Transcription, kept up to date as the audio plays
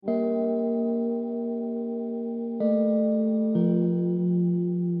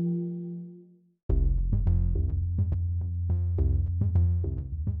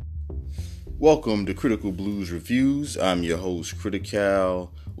Welcome to Critical Blues Reviews. I'm your host,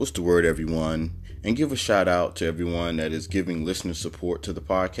 Critical. What's the word, everyone? And give a shout out to everyone that is giving listener support to the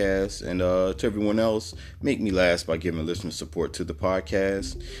podcast, and to everyone else, make me last by giving listener support to the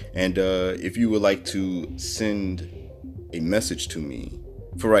podcast. And if you would like to send a message to me,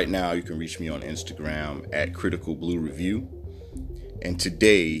 for right now, you can reach me on Instagram at Critical Blue Review. And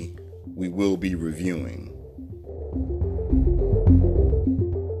today, we will be reviewing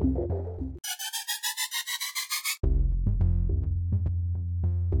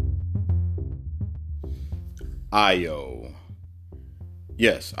Io.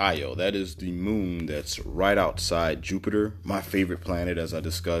 Yes, Io. That is the moon that's right outside Jupiter, my favorite planet, as I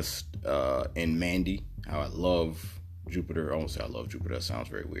discussed in Mandy. How I love Jupiter. I won't say I love Jupiter. That sounds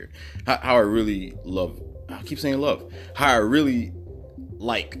very weird. How I really love. I keep saying love. How I really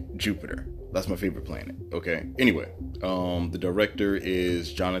like Jupiter. That's my favorite planet. Okay. Anyway, the director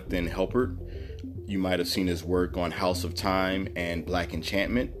is Jonathan Helpert. You might have seen his work on House of Time and Black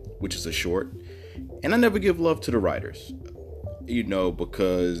Enchantment, which is a short. And I never give love to the writers,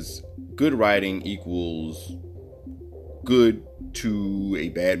 because good writing equals good to a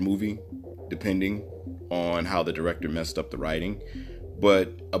bad movie, depending on how the director messed up the writing.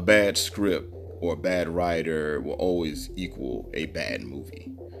 But a bad script or a bad writer will always equal a bad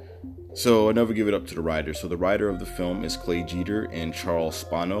movie. So I never give it up to the writer. So the writer of the film is Clay Jeter and Charles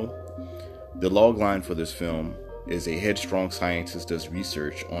Spano. The logline for this film is a headstrong scientist does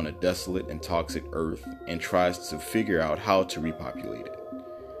research on a desolate and toxic Earth and tries to figure out how to repopulate it.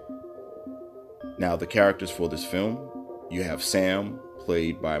 Now, the characters for this film, you have Sam,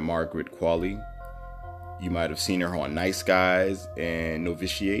 played by Margaret Qualley. You might have seen her on Nice Guys and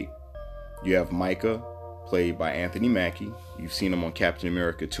Novitiate. You have Micah, played by Anthony Mackie. You've seen him on Captain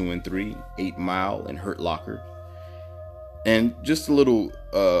America 2 and 3, 8 Mile, and Hurt Locker. And just a little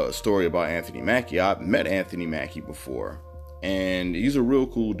story about Anthony Mackie. I've met Anthony Mackie before, and he's a real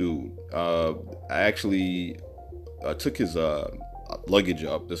cool dude. I actually took his luggage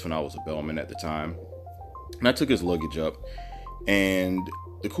up. This when I was a bellman at the time. And I took his luggage up. And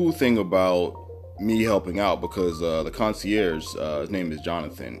the cool thing about me helping out, because the concierge, his name is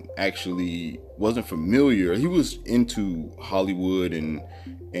Jonathan, actually wasn't familiar. He was into Hollywood and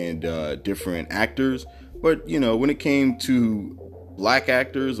different actors. But, when it came to black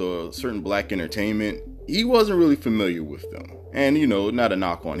actors or certain black entertainment, he wasn't really familiar with them. And, not a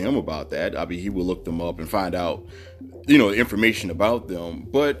knock on him about that. I mean, he would look them up and find out, information about them.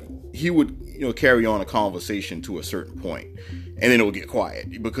 But he would, carry on a conversation to a certain point. And then it would get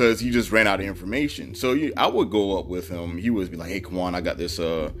quiet because he just ran out of information. So I would go up with him. He would be like, hey, come on, I got this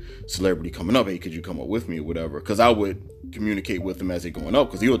celebrity coming up. Hey, could you come up with me or whatever? Because I would communicate with him as they're going up,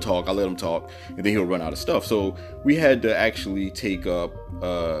 because he'll talk, I let him talk, and then he'll run out of stuff. So we had to actually take up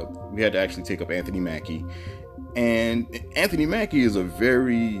Anthony Mackie. And Anthony Mackie is a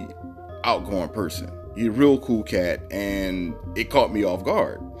very outgoing person. He's a real cool cat, and it caught me off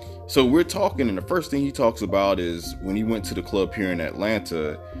guard. So we're talking, and the first thing he talks about is when he went to the club here in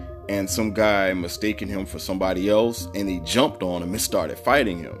Atlanta, and some guy mistaken him for somebody else, and he jumped on him and started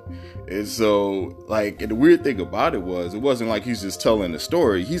fighting him. And so, and the weird thing about it wasn't like he's just telling the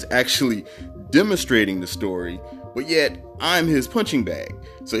story. He's actually demonstrating the story, but yet I'm his punching bag.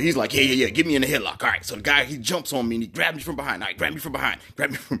 So he's like, yeah, get me in the headlock. All right. So the guy, he jumps on me and he grabs me from behind. All right, grab me from behind.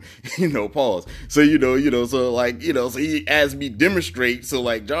 Grab me from, pause. So, so he has me demonstrate.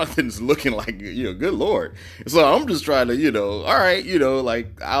 So Jonathan's looking like, good Lord. So I'm just trying to, all right,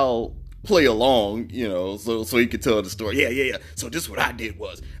 I'll play along, so he could tell the story. Yeah. So this what I did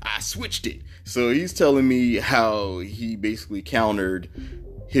was I switched it. So he's telling me how he basically countered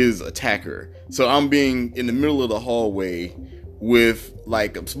his attacker. So I'm being in the middle of the hallway with,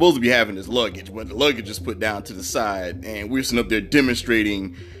 I'm supposed to be having this luggage, but the luggage is put down to the side, and we're sitting up there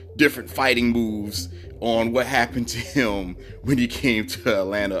demonstrating different fighting moves on what happened to him when he came to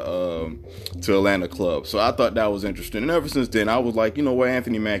Atlanta Club. So I thought that was interesting. And ever since then, I was like,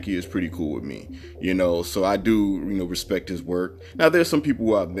 Anthony Mackie is pretty cool with me, so I do, respect his work. Now, there's some people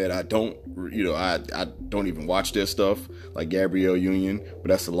who I've met I don't, I don't even watch their stuff, like Gabrielle Union, but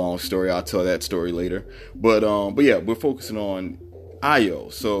that's a long story. I'll tell that story later. But yeah, we're focusing on Io.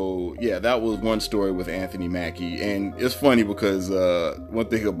 So yeah, that was one story with Anthony Mackie. And it's funny because one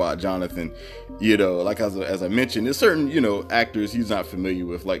thing about Jonathan, as I mentioned, there's certain, actors he's not familiar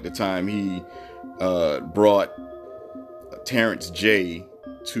with. Like the time he brought Terrence J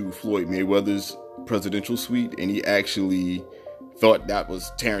to Floyd Mayweather's presidential suite, and he actually thought that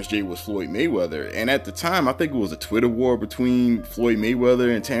was Terrence J was Floyd Mayweather. And at the time, I think it was a Twitter war between Floyd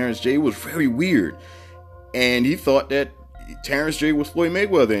Mayweather and Terrence J. It was very weird. And he thought that Terrence J was Floyd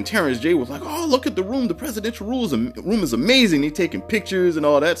Mayweather, and Terrence J was like, oh, look at the room. The presidential room is amazing. They taking pictures and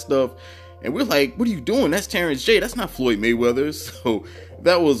all that stuff. And we're like, what are you doing? That's Terrence J. That's not Floyd Mayweather. So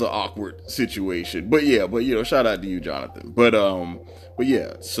that was an awkward situation. But shout out to you, Jonathan. But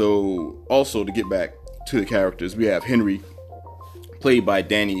yeah. So also, to get back to the characters, we have Henry, played by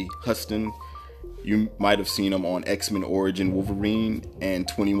Danny Huston. You might have seen him on X-Men Origin Wolverine and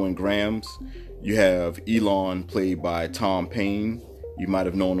 21 Grams. You have Elon, played by Tom Payne. You might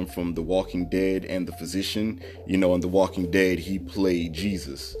have known him from The Walking Dead and The Physician. In The Walking Dead, he played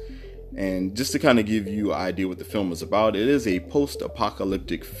Jesus. And just to kind of give you an idea what the film is about, it is a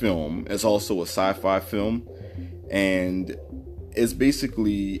post-apocalyptic film. It's also a sci-fi film. And it's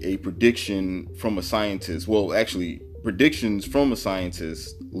basically a prediction from a scientist. Well, actually, predictions from a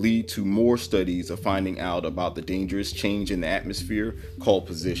scientist lead to more studies of finding out about the dangerous change in the atmosphere called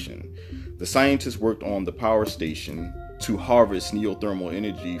position. The scientists worked on the power station to harvest neothermal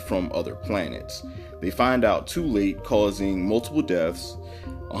energy from other planets. They find out too late, causing multiple deaths.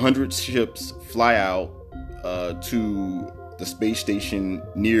 100 ships fly out to the space station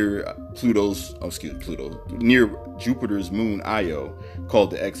near near Jupiter's moon Io,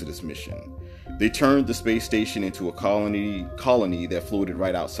 called the Exodus mission. They turned the space station into a colony that floated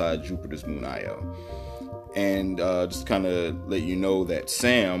right outside Jupiter's moon Io. And just kind of let you know that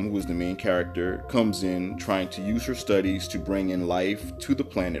Sam, who is the main character, comes in trying to use her studies to bring in life to the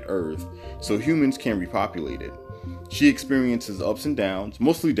planet Earth so humans can repopulate it. She experiences ups and downs,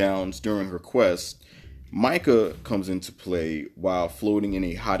 mostly downs, during her quest. Micah comes into play while floating in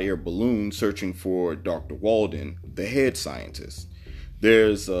a hot air balloon searching for Dr. Walden, the head scientist.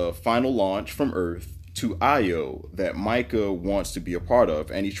 There's a final launch from Earth to Io that Micah wants to be a part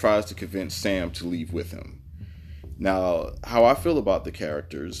of, and he tries to convince Sam to leave with him. Now, how I feel about the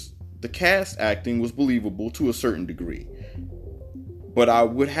characters, the cast acting was believable to a certain degree, but I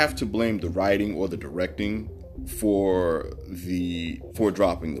would have to blame the writing or the directing for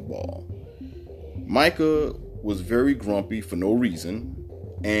dropping the ball. Micah was very grumpy for no reason,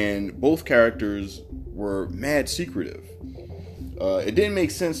 and both characters were mad secretive. It didn't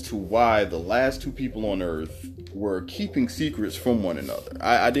make sense to why the last two people on Earth were keeping secrets from one another.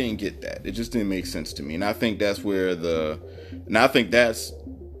 I didn't get that. It just didn't make sense to me. And I think that's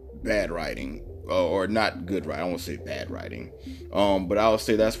bad writing, or not good writing. I won't say bad writing. But I would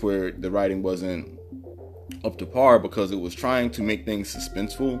say that's where the writing wasn't up to par, because it was trying to make things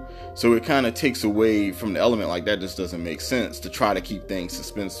suspenseful. So it kind of takes away from the element. Like, that just doesn't make sense to try to keep things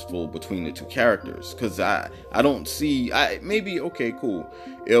suspenseful between the two characters. Because I don't see, maybe, okay, cool.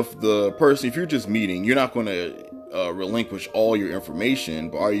 If you're just meeting, you're not going to relinquish all your information,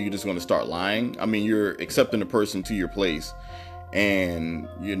 but are you just going to start lying? I mean, you're accepting the person to your place, and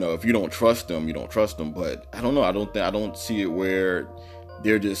if you don't trust them, you don't trust them. But I don't know. I don't see it where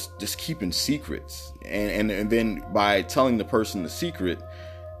they're just keeping secrets, and then by telling the person the secret,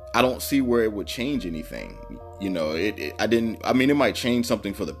 I don't see where it would change anything. It might change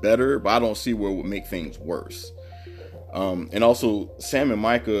something for the better, but I don't see where it would make things worse. And also, Sam and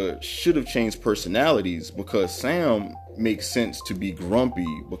Micah should have changed personalities, because Sam makes sense to be grumpy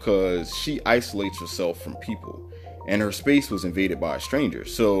because she isolates herself from people, and her space was invaded by a stranger.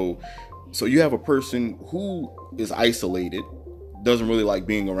 So you have a person who is isolated, doesn't really like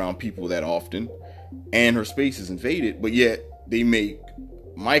being around people that often, and her space is invaded, but yet they make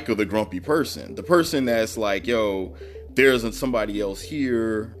Micah the grumpy person, the person that's like, yo, there isn't somebody else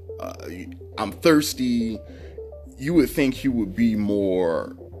here, I'm thirsty. You would think he would be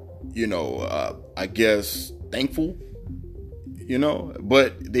more, I guess, thankful,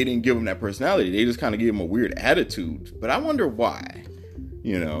 but they didn't give him that personality. They just kind of gave him a weird attitude. But I wonder why.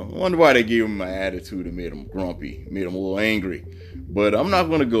 I wonder why they gave him an attitude and made him grumpy, made him a little angry. But I'm not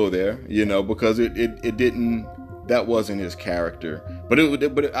going to go there, because it didn't, that wasn't his character. But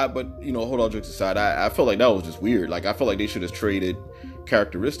hold on, jokes aside, I felt like that was just weird. Like, I felt like they should have traded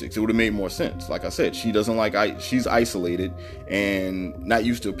characteristics. It would have made more sense. Like I said, she's isolated and not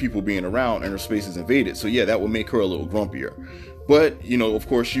used to people being around, and her space is invaded. So yeah, that would make her a little grumpier. But, of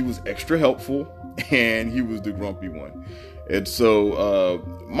course, she was extra helpful, and he was the grumpy one. And so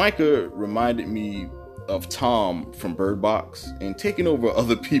Micah reminded me of Tom from Bird Box, and taking over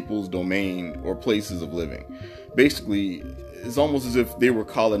other people's domain or places of living. Basically, it's almost as if they were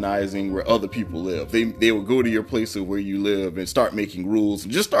colonizing where other people live. They would go to your place of where you live and start making rules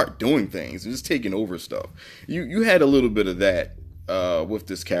and just start doing things and just taking over stuff. You had a little bit of that with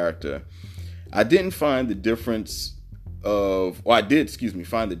this character. I didn't find the difference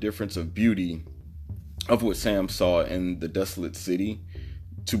find the difference of beauty of what Sam saw in the desolate city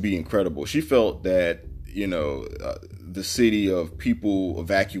to be incredible. She felt that, the city of people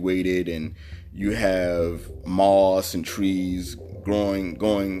evacuated, and you have moss and trees growing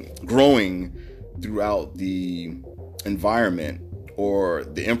throughout the environment or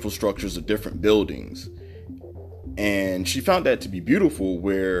the infrastructures of different buildings. And she found that to be beautiful,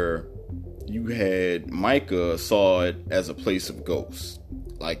 where you had Micah saw it as a place of ghosts.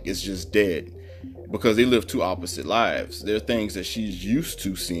 Like, it's just dead. Because they live two opposite lives. There are things that she's used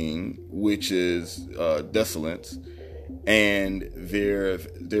to seeing, which is desolate. And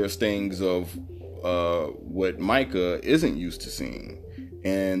there's things of what Micah isn't used to seeing.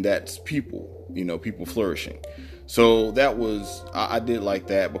 And that's people, people flourishing. So that was, I did like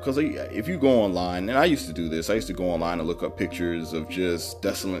that, because if you go online, and I used to do this, I used to go online and look up pictures of just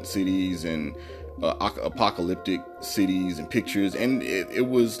desolate cities and apocalyptic cities and pictures, and it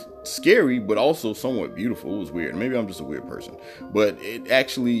was scary, but also somewhat beautiful. It was weird. Maybe I'm just a weird person, but it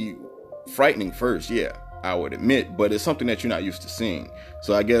actually frightening first, yeah, I would admit, but it's something that you're not used to seeing.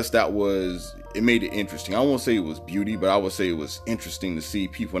 So I guess it made it interesting. I won't say it was beauty, but I would say it was interesting to see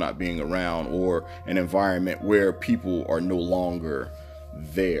people not being around, or an environment where people are no longer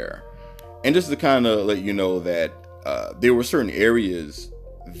there. And just to kind of let you know that there were certain areas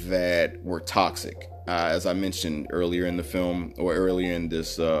that were toxic. As I mentioned earlier in the film, or earlier in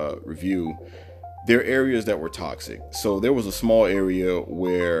this review, there are areas that were toxic. So there was a small area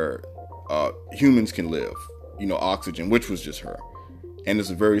where humans can live, oxygen, which was just her. And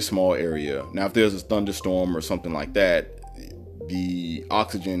it's a very small area. Now, if there's a thunderstorm or something like that, the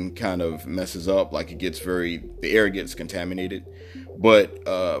oxygen kind of messes up, like the air gets contaminated. But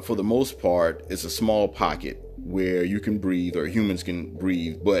for the most part, it's a small pocket where you can breathe, or humans can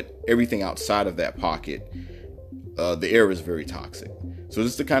breathe, but everything outside of that pocket, the air is very toxic. So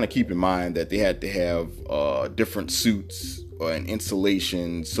just to kind of keep in mind that they had to have different suits and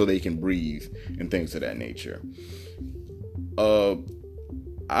insulation so they can breathe and things of that nature.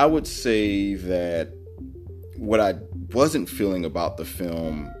 I would say that what I wasn't feeling about the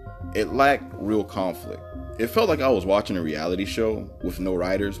film, it lacked real conflict. It felt like I was watching a reality show with no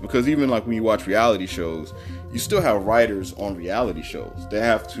writers, because even like when you watch reality shows, you still have writers on reality shows. They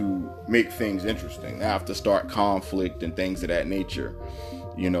have to make things interesting. They have to start conflict and things of that nature.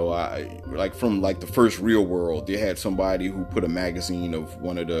 From the first Real World, they had somebody who put a magazine of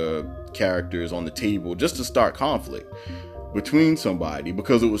one of the characters on the table just to start conflict between somebody,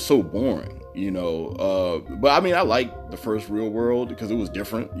 because it was so boring, but I mean, I liked the first Real World because it was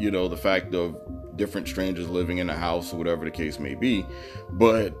different, the fact of different strangers living in a house or whatever the case may be.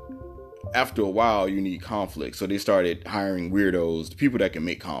 But after a while, you need conflict. So they started hiring weirdos, the people that can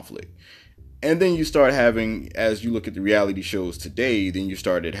make conflict. And then you start having, as you look at the reality shows today, then you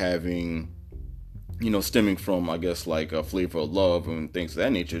started having, stemming from, I guess, like a Flavor of Love and things of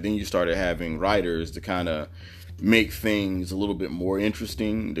that nature. Then you started having writers to kind of make things a little bit more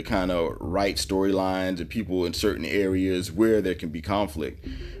interesting, to kind of write storylines and people in certain areas where there can be conflict.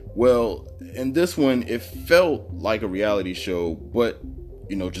 Well, in this one, it felt like a reality show, but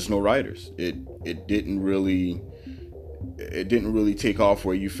just no writers. It didn't really take off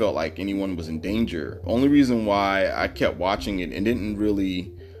where you felt like anyone was in danger. Only reason why I kept watching it and didn't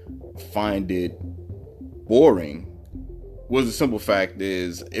really find it boring was the simple fact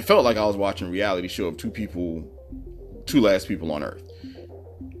is it felt like I was watching a reality show of two last people on Earth.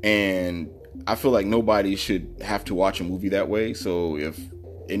 And I feel like nobody should have to watch a movie that way. So if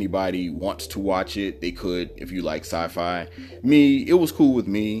anybody wants to watch it, they could, if you like sci-fi. It was cool with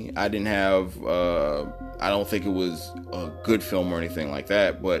me. I didn't have, I don't think it was a good film or anything like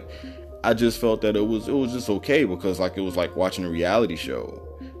that, but I just felt that it was just okay, because it was like watching a reality show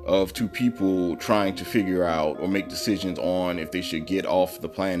of two people trying to figure out or make decisions on if they should get off the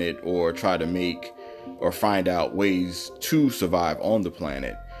planet or try to make or find out ways to survive on the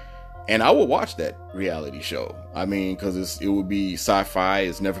planet. And I would watch that reality show. I mean, because it would be sci-fi.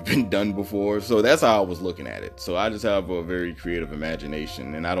 It's never been done before. So that's how I was looking at it. So I just have a very creative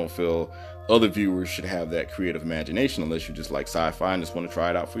imagination. And I don't feel other viewers should have that creative imagination unless you just like sci-fi and just want to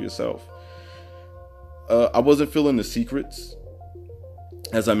try it out for yourself. I wasn't feeling the secrets,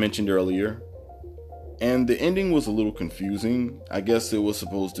 as I mentioned earlier. And the ending was a little confusing. I guess it was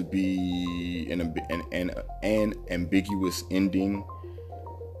supposed to be an ambiguous ending.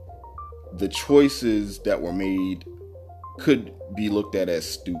 The choices that were made could be looked at as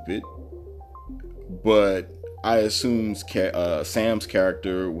stupid, but I assume Sam's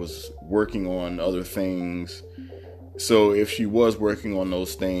character was working on other things. So if she was working on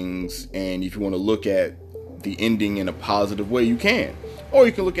those things, and if you want to look at the ending in a positive way, you can. Or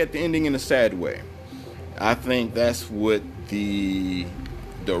you can look at the ending in a sad way. I think that's what the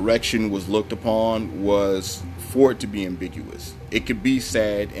direction was looked upon, was for it to be ambiguous. It could be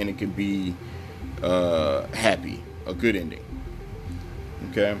sad and it could be happy, a good ending.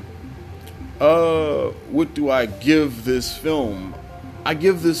 Okay. What do I give this film? I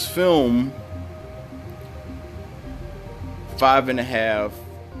give this film 5.5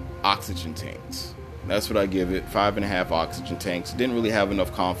 oxygen tanks. That's what I give it. 5.5 oxygen tanks. Didn't really have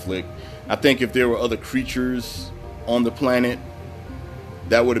enough conflict. I think if there were other creatures on the planet,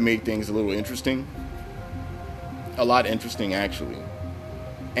 that would have made things a little interesting. A lot interesting, actually.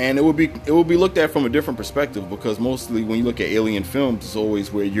 And it would be looked at from a different perspective, because mostly when you look at alien films, it's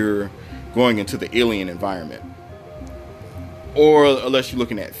always where you're going into the alien environment. Or unless you're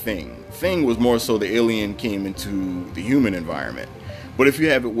looking at Thing. Thing was more so the alien came into the human environment. But if you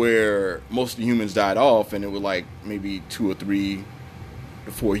have it where most of the humans died off and it was like maybe 2 or 3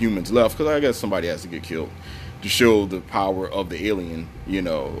 to 4 humans left, because I guess somebody has to get killed to show the power of the alien, you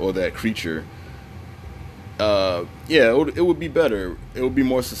know, or that creature. Yeah, it would be better. It would be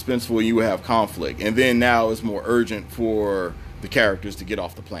more suspenseful and you would have conflict. And then now it's more urgent for the characters to get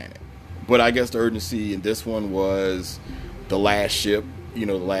off the planet. But I guess the urgency in this one was the last ship. You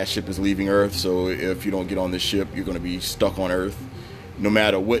know, the last ship is leaving Earth, so if you don't get on this ship, you're going to be stuck on Earth, no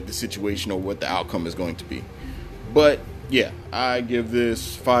matter what the situation or what the outcome is going to be. But yeah, I give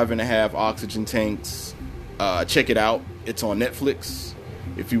this 5.5 oxygen tanks. Check it out. It's on Netflix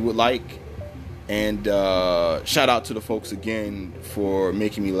if you would like. And shout out to the folks again for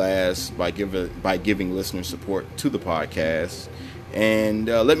making me last by giving listener support to the podcast. And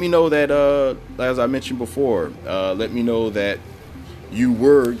let me know that, as I mentioned before, let me know that you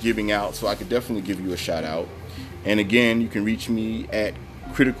were giving out, so I could definitely give you a shout out. And again, you can reach me at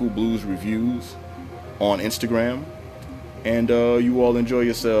Critical Blues Reviews on Instagram. And you all enjoy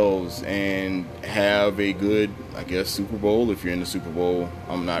yourselves and have a good, I guess, Super Bowl if you're in the Super Bowl.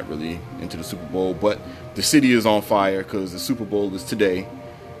 I'm not really into the Super Bowl, but the city is on fire because the Super Bowl is today,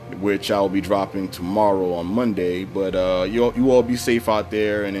 which I'll be dropping tomorrow on Monday. But you all be safe out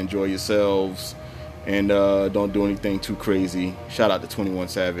there and enjoy yourselves. And don't do anything too crazy. Shout out to 21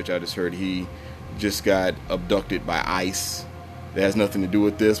 Savage. I just heard he just got abducted by ICE. That has nothing to do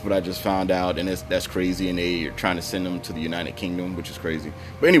with this, but I just found out, and that's crazy. And they are trying to send him to the United Kingdom, which is crazy.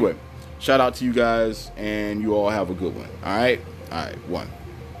 But anyway, shout out to you guys, and you all have a good one. All right, one.